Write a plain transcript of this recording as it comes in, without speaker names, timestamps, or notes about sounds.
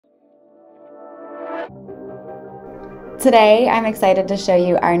Today, I'm excited to show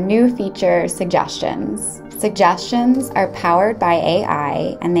you our new feature, Suggestions. Suggestions are powered by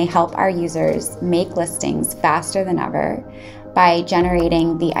AI, and they help our users make listings faster than ever by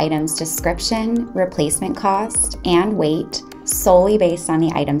generating the item's description, replacement cost, and weight solely based on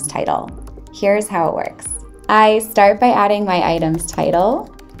the item's title. Here's how it works. I start by adding my item's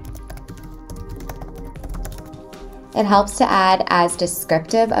title. It helps to add as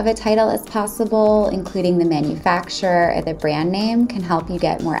descriptive of a title as possible, including the manufacturer or the brand name can help you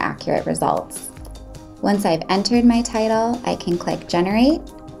get more accurate results. Once I've entered my title, I can click Generate,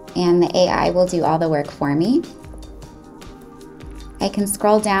 and the AI will do all the work for me. I can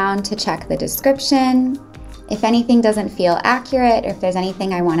scroll down to check the description. If anything doesn't feel accurate, or if there's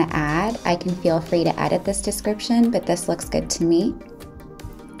anything I want to add, I can feel free to edit this description, but this looks good to me.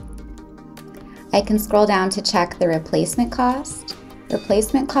 I can scroll down to check the replacement cost.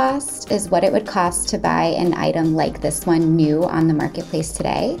 Replacement cost is what it would cost to buy an item like this one new on the marketplace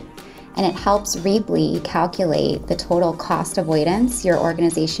today, and it helps Rheaply calculate the total cost avoidance your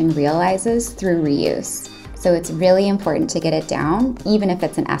organization realizes through reuse. So it's really important to get it down, even if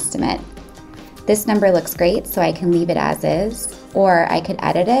it's an estimate. This number looks great, so I can leave it as is, or I could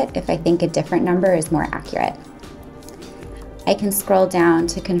edit it if I think a different number is more accurate. I can scroll down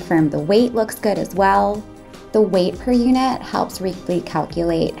to confirm the weight looks good as well. The weight per unit helps Rheaply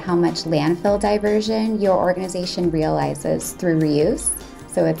calculate how much landfill diversion your organization realizes through reuse.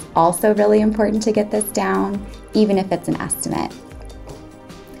 So it's also really important to get this down, even if it's an estimate.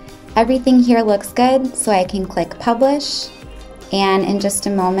 Everything here looks good, so I can click Publish, and in just a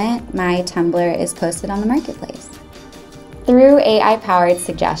moment, my tumbler is posted on the marketplace. Through AI-powered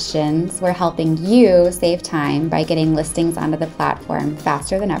suggestions, we're helping you save time by getting listings onto the platform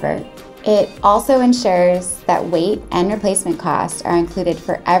faster than ever. It also ensures that weight and replacement costs are included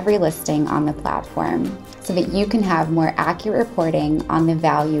for every listing on the platform so that you can have more accurate reporting on the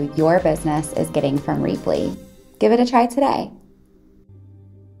value your business is getting from Rheaply. Give it a try today.